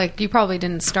with you? Like, you probably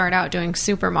didn't start out doing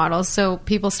supermodels. So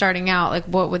people starting out, like,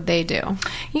 what would they do?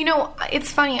 You know, it's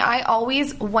funny. I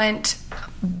always went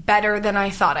better than I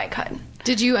thought I could.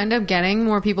 Did you end up getting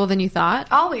more people than you thought?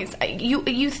 Always.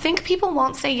 You think people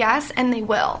won't say yes, and they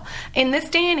will. In this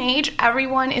day and age,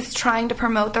 everyone is trying to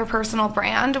promote their personal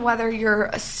brand, whether you're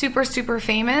super, super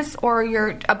famous or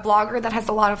you're a blogger that has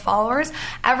a lot of followers.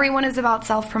 Everyone is about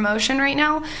self-promotion right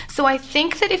now. So I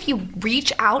think that if you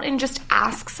reach out and just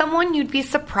ask someone, you'd be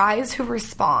surprised who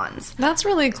responds. That's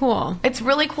really cool. It's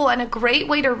really cool, and a great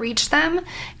way to reach them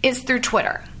is through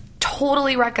Twitter.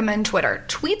 Totally recommend Twitter.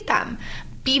 Tweet them.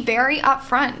 Be very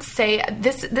upfront. Say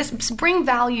this, bring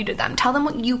value to them. Tell them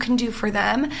what you can do for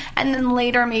them, and then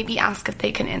later maybe ask if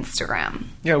they can Instagram.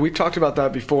 Yeah, we've talked about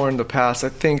that before in the past. I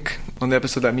think on the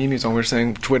episode that Mimi's on, we were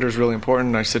saying Twitter is really important,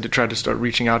 and I said to try to start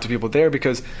reaching out to people there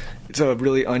because it's a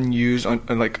really unused,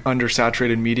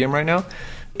 undersaturated medium right now.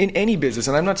 In any business,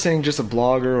 and I'm not saying just a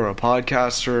blogger or a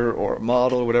podcaster or a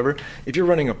model or whatever, if you're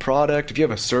running a product, if you have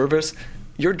a service,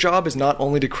 your job is not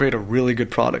only to create a really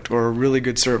good product or a really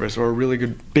good service or a really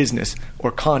good business or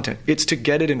content. It's to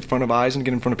get it in front of eyes and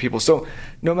get in front of people. So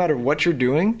no matter what you're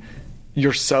doing,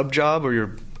 your sub job or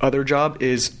your other job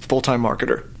is full-time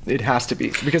marketer. It has to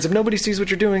be. Because if nobody sees what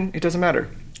you're doing, it doesn't matter.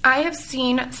 I have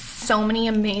seen so many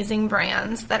amazing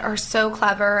brands that are so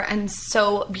clever and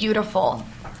so beautiful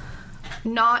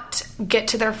not get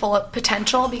to their full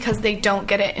potential because they don't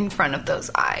get it in front of those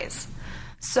eyes.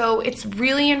 So it's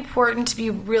really important to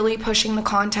be really pushing the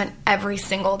content every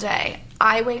single day.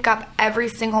 I wake up every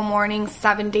single morning,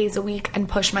 7 days a week, and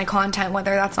push my content,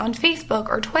 whether that's on Facebook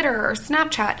or Twitter or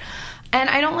Snapchat. And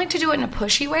I don't like to do it in a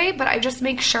pushy way, but I just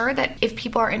make sure that if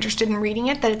people are interested in reading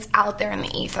it, that it's out there in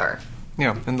the ether.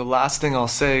 Yeah, and the last thing I'll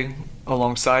say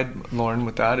alongside Lauren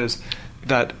with that is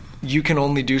that you can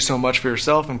only do so much for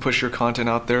yourself and push your content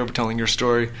out there telling your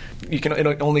story.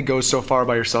 It only goes so far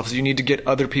by yourself. So you need to get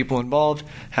other people involved,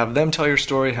 have them tell your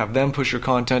story, have them push your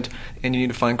content, and you need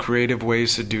to find creative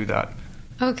ways to do that.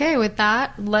 Okay, with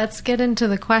that, let's get into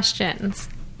the questions.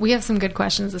 We have some good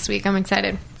questions this week. I'm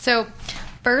excited. So,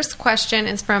 first question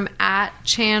is from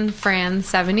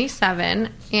 @ChanFran77,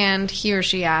 and he or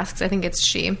she asks, I think it's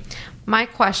she, my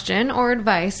question or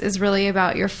advice is really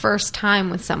about your first time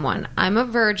with someone. I'm a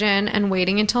virgin and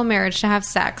waiting until marriage to have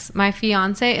sex. My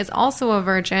fiance is also a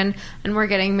virgin and we're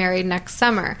getting married next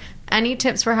summer. Any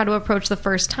tips for how to approach the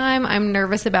first time? I'm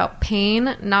nervous about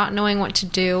pain, not knowing what to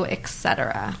do,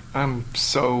 etc. I'm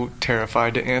so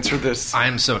terrified to answer this.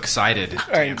 I'm so excited.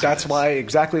 That's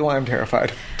exactly why I'm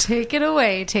terrified. Take it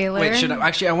away, Taylor. Wait,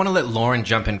 I want to let Lauren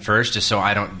jump in first just so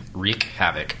I don't wreak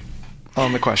havoc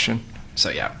On the question. So,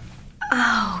 yeah.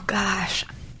 Oh, gosh.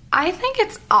 I think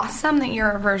it's awesome that you're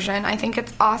a virgin. I think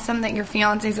it's awesome that your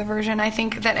fiance's a virgin. I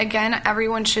think that, again,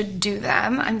 everyone should do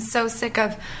them. I'm so sick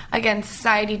of, again,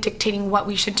 society dictating what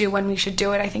we should do, when we should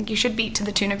do it. I think you should beat to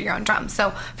the tune of your own drum.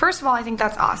 So, first of all, I think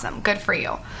that's awesome. Good for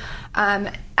you.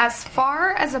 As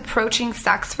far as approaching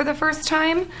sex for the first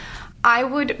time, I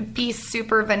would be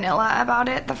super vanilla about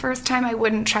it the first time. I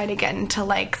wouldn't try to get into,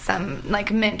 some,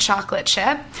 mint chocolate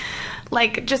chip.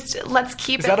 Just let's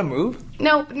keep it... Is that a move?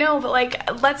 No,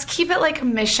 but, let's keep it,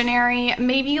 missionary.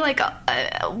 Maybe,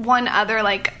 one other,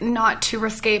 not too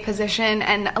risque position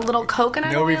and a little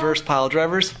coconut oil. No reverse pile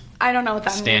drivers? I don't know what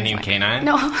that means. Standing canine?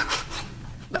 No.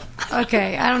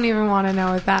 Okay, I don't even want to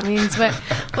know what that means, but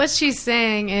what she's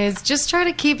saying is just try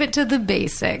to keep it to the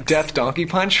basics. Death donkey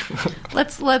punch?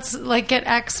 Let's get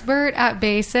expert at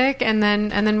basic and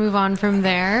then move on from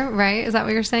there, right? Is that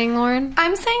what you're saying, Lauren?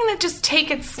 I'm saying that just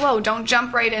take it slow. Don't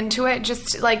jump right into it.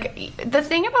 Just the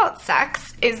thing about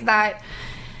sex is that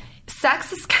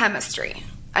sex is chemistry.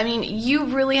 I mean, you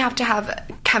really have to have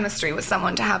chemistry with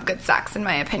someone to have good sex, in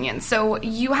my opinion. So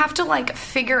you have to,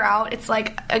 figure out, it's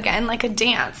again, like a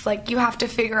dance. You have to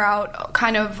figure out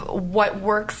kind of what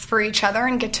works for each other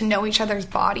and get to know each other's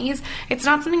bodies. It's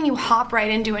not something you hop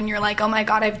right into and you're like, oh my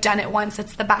God, I've done it once.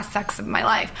 It's the best sex of my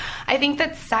life. I think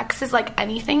that sex is like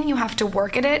anything. You have to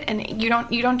work at it, and you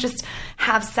don't just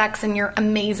have sex and you're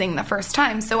amazing the first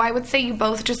time. So I would say you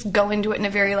both just go into it in a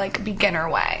very, beginner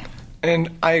way.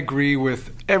 And I agree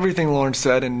with everything Lauren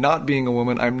said, and not being a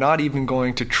woman, I'm not even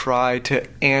going to try to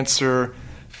answer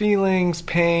feelings,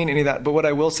 pain, any of that. But what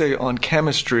I will say on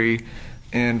chemistry,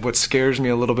 and what scares me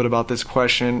a little bit about this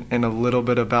question and a little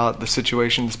bit about the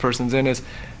situation this person's in, is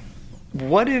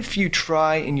what if you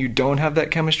try and you don't have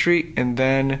that chemistry and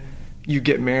then you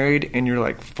get married and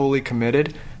you're fully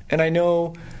committed? And I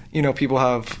know, people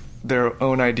have their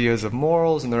own ideas of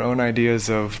morals and their own ideas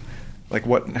of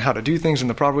how to do things and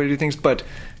the proper way to do things, but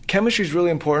chemistry is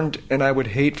really important, and I would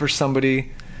hate for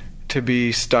somebody to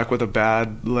be stuck with a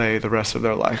bad lay the rest of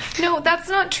their life. No, that's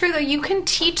not true though. You can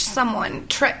teach someone.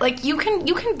 You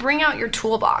can bring out your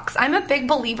toolbox. I'm a big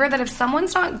believer that if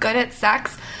someone's not good at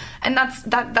sex, and that's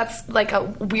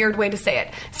a weird way to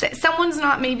say it. Someone's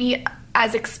not maybe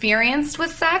as experienced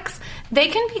with sex, they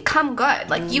can become good.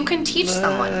 You can teach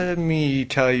someone. Let me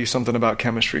tell you something about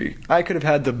chemistry. I could have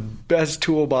had the best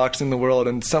toolbox in the world,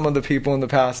 and some of the people in the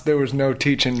past, there was no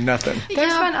teaching nothing.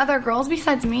 There's been other girls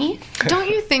besides me. Don't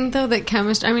you think, though, that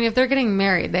chemistry... I mean, if they're getting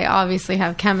married, they obviously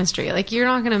have chemistry. You're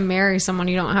not going to marry someone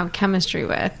you don't have chemistry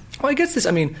with. Well, I guess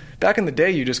back in the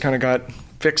day, you just kind of got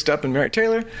fixed up and married.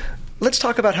 Taylor, let's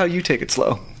talk about how you take it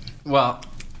slow. Well,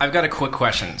 I've got a quick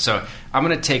question. So I'm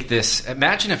going to take this.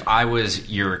 Imagine if I was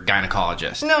your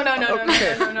gynecologist. No.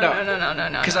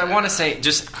 Because I want to say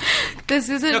just... This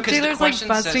isn't... Taylor's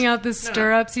busting out the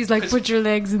stirrups. He's put your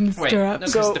legs in the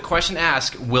stirrups. Because the question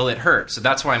asks, will it hurt? So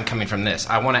that's why I'm coming from this.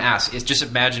 I want to ask, just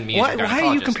imagine me as a gynecologist. Why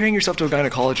are you comparing yourself to a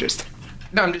gynecologist?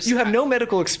 No, I'm just... You have no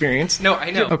medical experience. No, I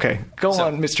know. Okay, go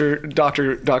on, Mr.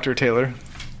 Dr. Taylor.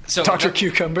 So Dr.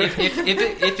 Cucumber.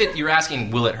 If you're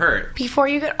asking, will it hurt? Before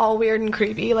you get all weird and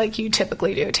creepy like you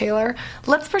typically do, Taylor,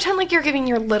 let's pretend like you're giving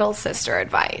your little sister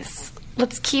advice.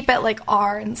 Let's keep it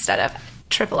R instead of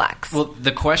XXX. Well,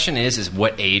 the question is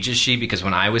what age is she? Because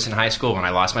when I was in high school, when I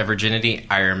lost my virginity,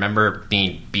 I remember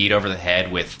being beat over the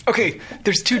head with... Okay,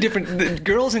 there's two different...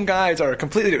 girls and guys are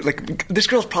completely different. This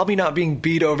girl's probably not being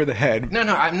beat over the head. No,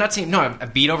 I'm not saying... No, I'm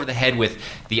beat over the head with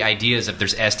the ideas of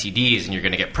there's STDs and you're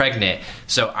going to get pregnant.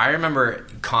 So I remember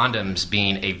condoms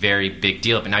being a very big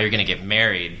deal, but now you're going to get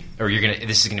married, or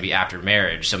this is gonna be after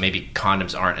marriage, so maybe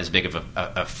condoms aren't as big of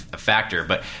a factor.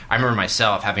 But I remember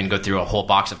myself having to go through a whole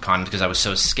box of condoms because I was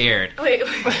so scared of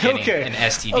getting an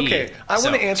STD. Okay, I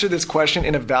want to answer this question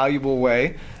in a valuable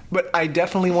way, but I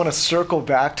definitely want to circle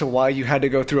back to why you had to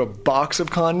go through a box of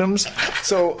condoms.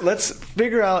 So let's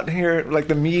figure out here, like,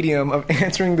 the medium of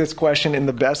answering this question in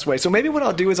the best way. So maybe what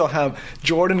I'll do is I'll have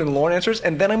Jordan and Lauren answers,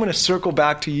 and then I'm going to circle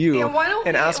back to you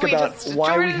and ask about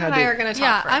why Jordan we had and I are going to talk.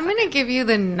 Yeah, for a I'm going to give you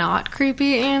the not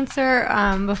creepy answer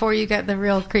before you get the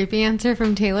real creepy answer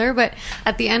from Taylor. But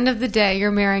at the end of the day, you're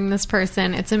marrying this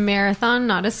person. It's a marathon,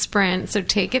 not a sprint. So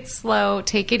take it slow,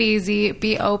 take it easy,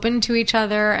 be open to each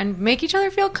other, and make each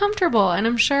other feel comfortable. And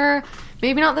I'm sure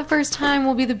maybe not the first time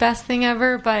will be the best thing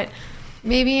ever, but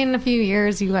maybe in a few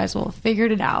years you guys will have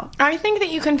figured it out. I think that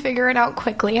you can figure it out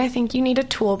quickly. I think you need a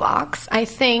toolbox. I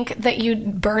think that you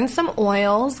burn some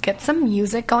oils, get some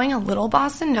music going, a little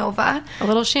bossa nova, A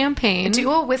little champagne.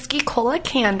 do a whiskey cola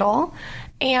candle,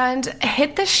 and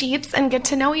hit the sheets and get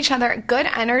to know each other. Good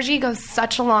energy goes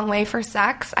such a long way for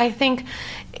sex. I think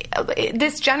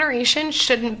this generation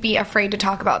shouldn't be afraid to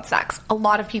talk about sex. A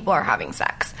lot of people are having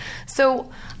sex.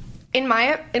 So, in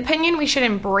my opinion, we should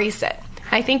embrace it.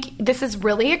 I think this is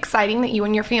really exciting that you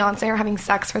and your fiance are having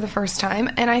sex for the first time,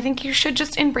 and I think you should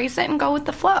just embrace it and go with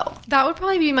the flow. That would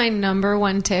probably be my number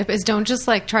one tip, is don't just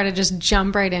try to just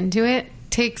jump right into it.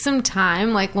 Take some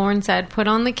time, like Lauren said, put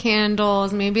on the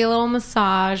candles, maybe a little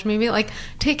massage, maybe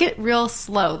take it real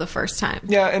slow the first time.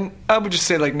 Yeah, and I would just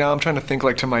say, now I'm trying to think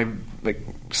to my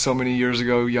so many years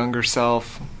ago younger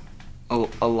self,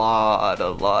 a lot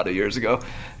of years ago,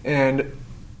 and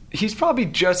he's probably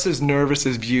just as nervous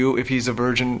as you if he's a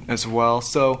virgin as well.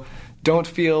 So don't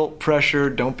feel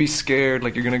pressured, don't be scared,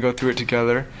 you're going to go through it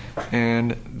together,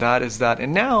 and that is that.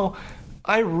 And now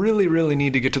I really, really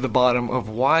need to get to the bottom of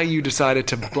why you decided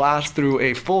to blast through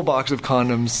a full box of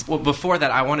condoms. Well, before that,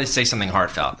 I want to say something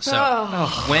heartfelt. So,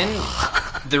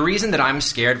 the reason that I'm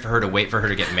scared for her to wait for her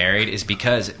to get married is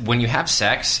because when you have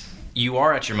sex, you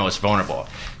are at your most vulnerable.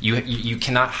 You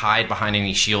cannot hide behind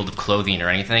any shield of clothing or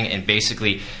anything, and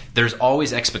basically there's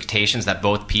always expectations that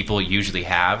both people usually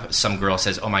have. Some girl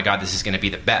says, oh my God, this is going to be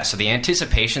the best. So the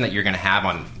anticipation that you're going to have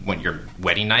on your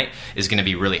wedding night is going to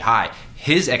be really high.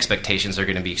 His expectations are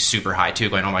going to be super high too,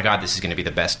 going, oh my God, this is going to be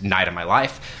the best night of my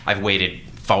life. I've waited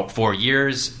 4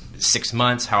 years, 6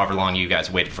 months, however long you guys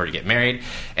waited for to get married,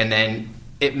 and then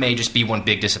it may just be one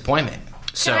big disappointment.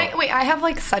 So I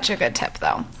have such a good tip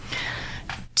though.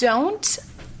 Don't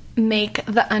make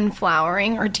the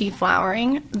unflowering or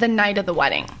deflowering the night of the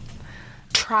wedding.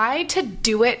 Try to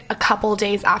do it a couple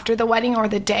days after the wedding or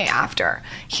the day after.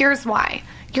 Here's why.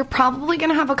 You're probably going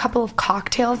to have a couple of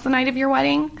cocktails the night of your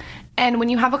wedding. And when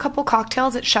you have a couple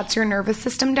cocktails, it shuts your nervous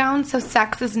system down. So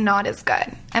sex is not as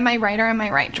good. Am I right or am I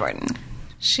right, Jordan?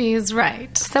 She's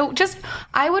right. So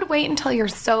I would wait until you're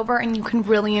sober and you can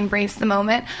really embrace the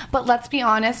moment. But let's be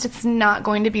honest, it's not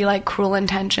going to be like Cruel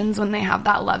Intentions when they have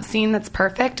that love scene that's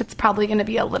perfect. It's probably going to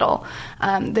be a little,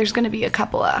 there's going to be a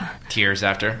couple of... Tears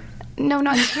after? No,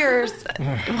 not tears.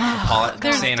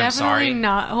 There's saying definitely I'm sorry.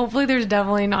 not. Hopefully there's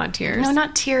definitely not tears. No,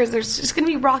 not tears. There's just going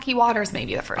to be rocky waters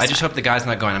maybe the first I just time. hope the guy's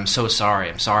not going, I'm so sorry,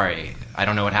 I'm sorry. I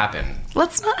don't know what happened.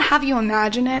 Let's not have you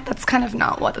imagine it. That's kind of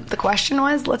not what the question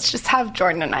was. Let's just have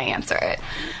Jordan and I answer it.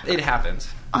 It happens.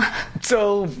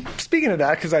 So, speaking of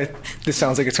that, because this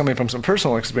sounds like it's coming from some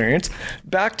personal experience,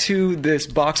 back to this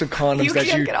box of condoms You that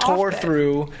can't you get off tore this.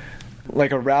 through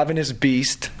like a ravenous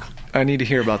beast. I need to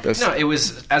hear about this. No, it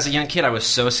was, as a young kid, I was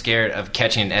so scared of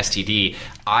catching an STD.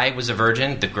 I was a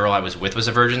virgin. The girl I was with was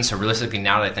a virgin. So realistically,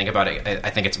 now that I think about it, I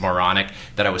think it's moronic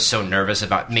that I was so nervous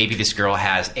about maybe this girl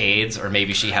has AIDS or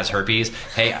maybe she has herpes.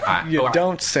 Hey,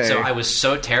 don't say. So I was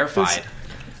so terrified.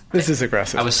 This is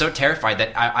aggressive. I was so terrified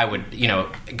that I would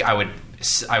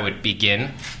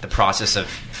begin the process of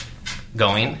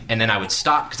going, and then I would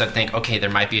stop because I'd think, okay, there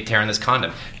might be a tear in this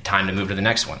condom. Time to move to the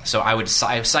next one. So I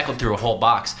cycled through a whole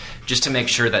box just to make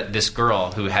sure that this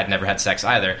girl, who had never had sex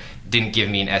either, didn't give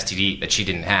me an STD that she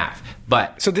didn't have.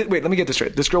 But wait, let me get this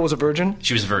straight. This girl was a virgin?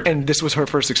 She was a virgin. And this was her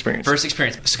first experience? First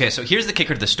experience. Okay, so here's the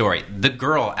kicker to the story. The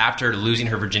girl, after losing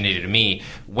her virginity to me,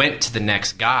 went to the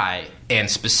next guy and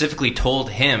specifically told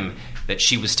him that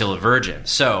she was still a virgin.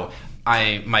 So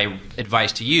my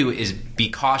advice to you is be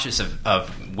cautious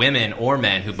of women or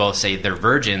men who both say they're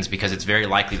virgins, because it's very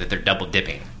likely that they're double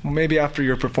dipping. Well, maybe after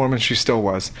your performance she still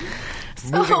was.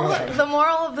 So the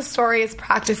moral of the story is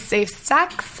practice safe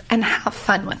sex and have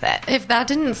fun with it. If that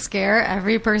didn't scare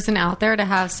every person out there to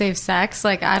have safe sex,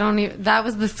 that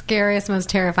was the scariest, most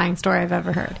terrifying story I've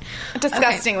ever heard.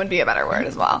 Disgusting would be a better word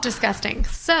as well. Disgusting.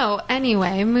 So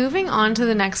anyway, moving on to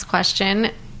the next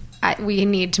question. we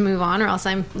need to move on or else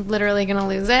I'm literally going to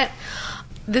lose it.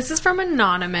 This is from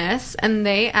Anonymous, and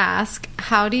they ask,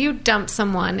 how do you dump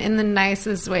someone in the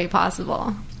nicest way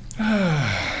possible?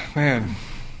 Man,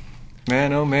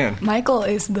 oh man. Michael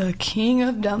is the king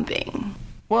of dumping.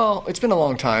 Well, it's been a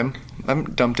long time. I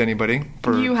haven't dumped anybody.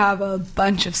 You have a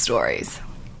bunch of stories.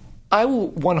 I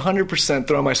will 100%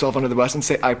 throw myself under the bus and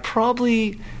say I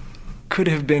probably could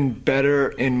have been better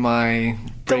in my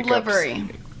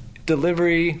breakups.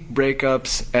 Delivery,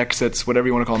 breakups, exits, whatever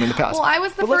you want to call them in the past. Well, I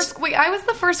was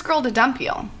the first girl to dump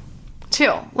you,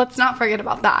 too. Let's not forget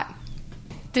about that.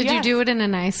 Did you do it in a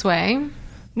nice way?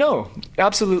 No,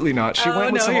 absolutely not. She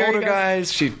went with some older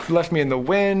guys. She left me in the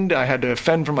wind. I had to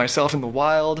fend for myself in the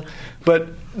wild. But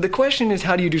the question is,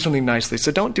 how do you do something nicely?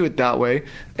 So don't do it that way.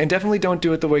 And definitely don't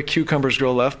do it the way Cucumber's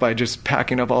girl left, by just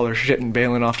packing up all her shit and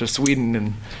bailing off to Sweden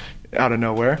and out of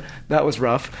nowhere. That was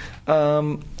rough.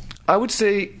 I would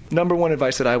say number one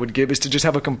advice that I would give is to just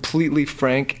have a completely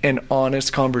frank and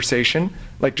honest conversation.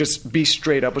 Like, just be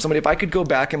straight up with somebody. If I could go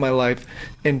back in my life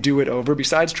and do it over,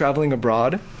 besides traveling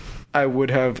abroad, I would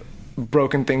have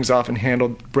broken things off and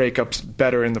handled breakups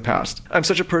better in the past. I'm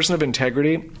such a person of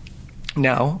integrity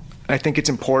now. I think it's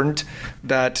important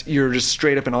that you're just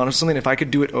straight up and honest with something. If I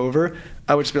could do it over,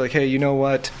 I would just be like, hey, you know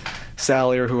what,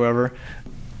 Sally or whoever,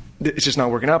 it's just not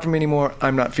working out for me anymore.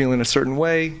 I'm not feeling a certain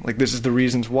way. Like, this is the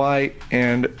reasons why.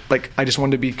 And, like, I just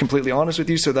wanted to be completely honest with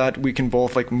you so that we can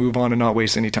both, like, move on and not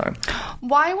waste any time.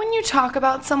 Why, when you talk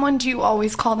about someone, do you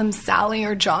always call them Sally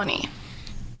or Johnny?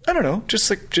 I don't know, just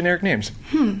like generic names.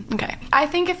 Okay. I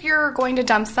think if you're going to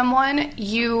dump someone,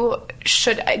 you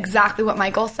should, exactly what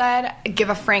Michael said, give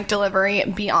a frank delivery,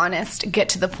 be honest, get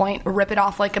to the point, rip it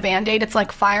off like a Band-Aid. It's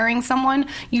like firing someone.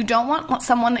 You don't want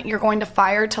someone that you're going to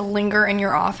fire to linger in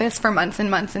your office for months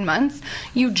and months and months.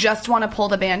 You just want to pull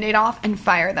the Band-Aid off and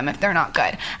fire them if they're not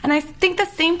good. And I think the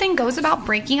same thing goes about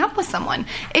breaking up with someone.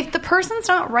 If the person's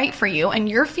not right for you and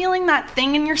you're feeling that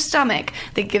thing in your stomach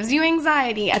that gives you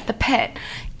anxiety at the pit,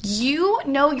 you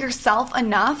know yourself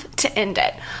enough to end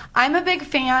it. I'm a big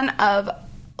fan of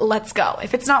let's go.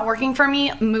 If it's not working for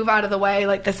me, move out of the way.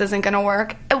 Like, this isn't going to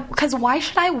work. Because why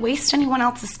should I waste anyone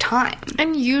else's time?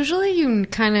 And usually you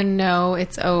kind of know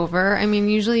it's over. I mean,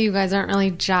 usually you guys aren't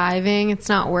really jiving. It's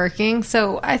not working.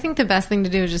 So I think the best thing to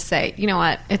do is just say, you know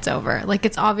what? It's over. Like,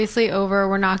 it's obviously over.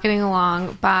 We're not getting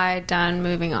along. Bye. Done.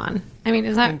 Moving on. I mean,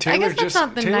 is that? I guess that's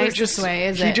not the nicest way,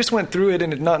 is it? He just went through it,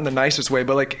 and not in the nicest way.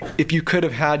 But, like, if you could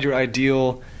have had your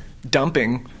ideal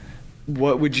dumping,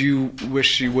 what would you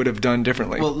wish you would have done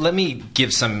differently? Well, let me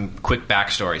give some quick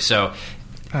backstory. So,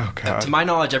 to my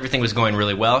knowledge, everything was going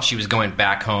really well. She was going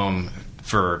back home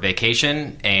for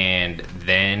vacation, and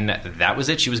then that was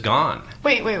it. She was gone.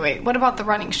 Wait. What about the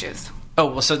running shoes? Oh,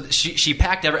 well, so she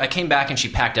packed I came back and she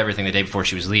packed everything the day before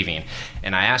she was leaving.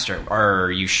 And I asked her,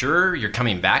 are you sure you're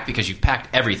coming back? Because you've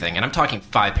packed everything. And I'm talking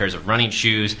 5 pairs of running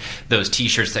shoes, those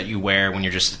T-shirts that you wear when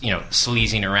you're just,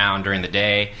 sleazing around during the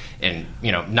day and,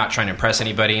 not trying to impress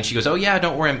anybody. And she goes, oh, yeah,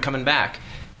 don't worry, I'm coming back.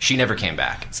 She never came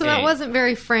back. So that wasn't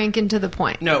very frank and to the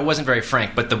point. No, it wasn't very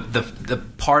frank. But the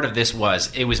part of this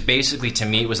was, it was basically, to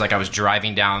me, it was like I was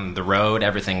driving down the road.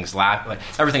 Everything's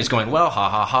going well. Ha,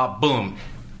 ha, ha. Boom.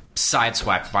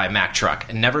 Sideswiped by a Mack truck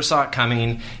and never saw it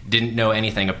coming, didn't know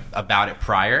anything about it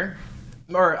prior,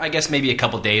 or I guess maybe a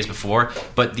couple days before,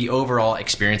 but the overall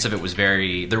experience of it was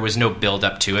there was no build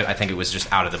up to it. I think it was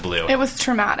just out of the blue. It was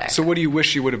traumatic. So what do you wish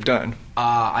she would have done?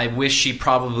 I wish she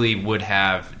probably would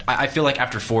have. I feel like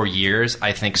after 4 years,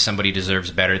 I think somebody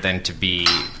deserves better than to be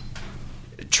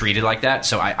treated like that.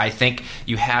 So I think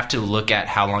you have to look at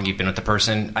how long you've been with the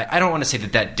person. I don't want to say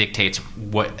that dictates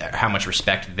how much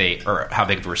respect or how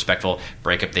big of a respectful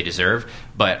breakup they deserve,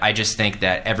 but I just think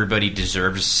that everybody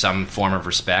deserves some form of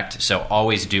respect. So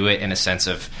always do it in a sense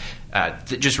of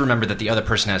just remember that the other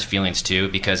person has feelings too,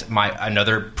 because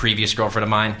another previous girlfriend of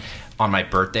mine, on my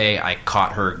birthday, I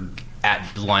caught her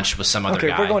at lunch with some other guy.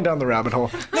 Okay, we're going down the rabbit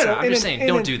hole. I'm just saying,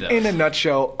 don't do those. In a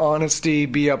nutshell, honesty,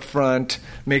 be upfront,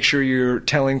 make sure you're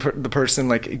telling the person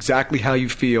like exactly how you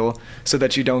feel so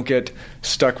that you don't get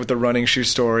stuck with the running shoe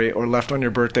story or left on your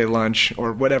birthday lunch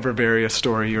or whatever various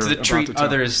story you're about to tell. Treat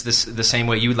others the same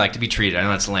way you would like to be treated. I know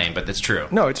that's lame, but that's true.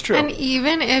 No, it's true. And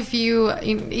even if you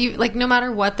like, no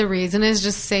matter what the reason is,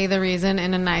 just say the reason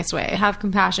in a nice way. Have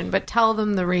compassion, but tell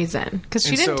them the reason. Because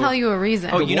she didn't tell you a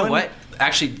reason. Oh, you know what?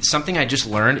 Actually, something I just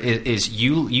learned is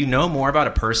you know more about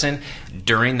a person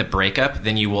during the breakup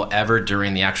than you will ever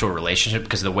during the actual relationship,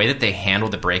 because the way that they handle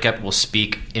the breakup will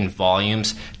speak in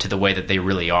volumes to the way that they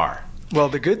really are. Well,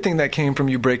 the good thing that came from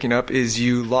you breaking up is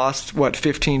you lost,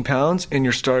 15 pounds, and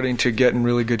you're starting to get in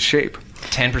really good shape.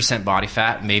 10% body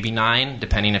fat, maybe 9,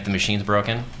 depending if the machine's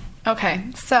broken. Okay,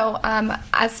 so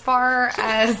as far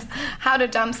as how to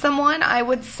dump someone, I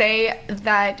would say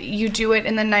that you do it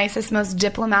in the nicest, most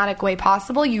diplomatic way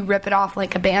possible. You rip it off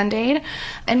like a Band-Aid.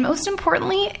 And most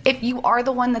importantly, if you are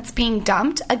the one that's being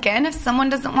dumped, again, if someone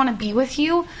doesn't want to be with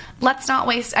you, let's not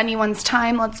waste anyone's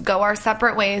time. Let's go our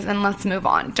separate ways and let's move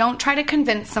on. Don't try to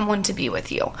convince someone to be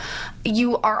with you.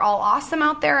 You are all awesome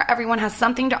out there. Everyone has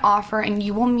something to offer, and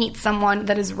you will meet someone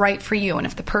that is right for you. And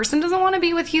if the person doesn't want to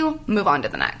be with you, move on to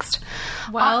the next.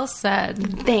 Well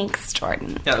said. Thanks,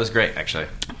 Jordan. Yeah, that was great, actually.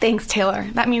 Thanks, Taylor.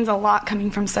 That means a lot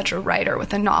coming from such a writer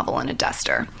with a novel and a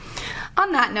duster.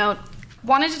 On that note,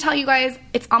 wanted to tell you guys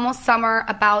it's almost summer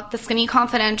about the Skinny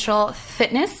Confidential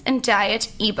Fitness and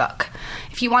Diet ebook.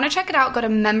 If you want to check it out, go to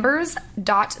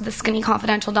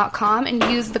members.theskinnyconfidential.com and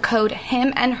use the code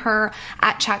him and her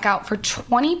at checkout for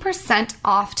 20%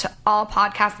 off to all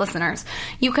podcast listeners.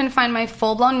 You can find my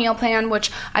full-blown meal plan,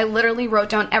 which I literally wrote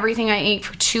down everything I ate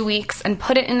for 2 weeks and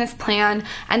put it in this plan,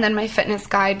 and then my fitness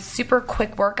guide, super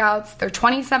quick workouts. They're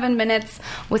 27 minutes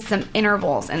with some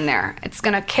intervals in there. It's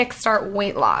going to kickstart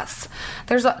weight loss.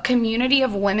 There's a community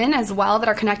of women as well that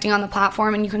are connecting on the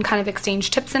platform, and you can kind of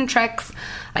exchange tips and tricks.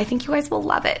 I think you guys will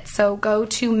love it. So go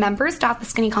to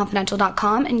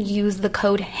members.theskinnyconfidential.com and use the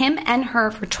code him and her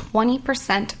for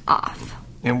 20% off.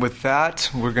 And with that,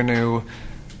 we're going to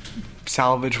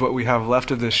salvage what we have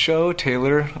left of this show.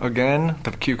 Taylor, again,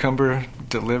 the cucumber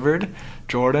delivered.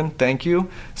 Jordan, thank you.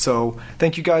 So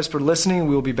thank you guys for listening.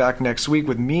 We'll be back next week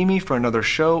with Mimi for another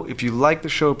show. If you like the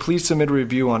show, please submit a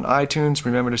review on iTunes.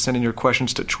 Remember to send in your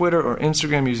questions to Twitter or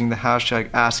Instagram using the hashtag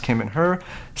AskHimAndHer.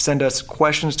 Send us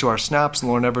questions to our snaps,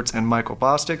 Lauren Everts and Michael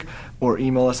Bostic, or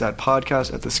email us at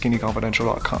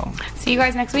podcast@theskinnyconfidential.com. See you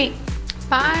guys next week.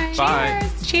 Bye. Bye.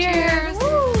 Cheers.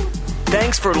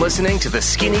 Thanks for listening to The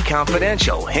Skinny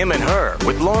Confidential, Him and Her,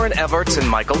 with Lauren Everts and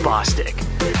Michael Bostic.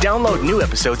 Download new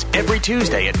episodes every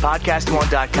Tuesday at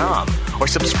podcastone.com or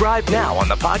subscribe now on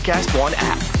the Podcast One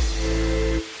app.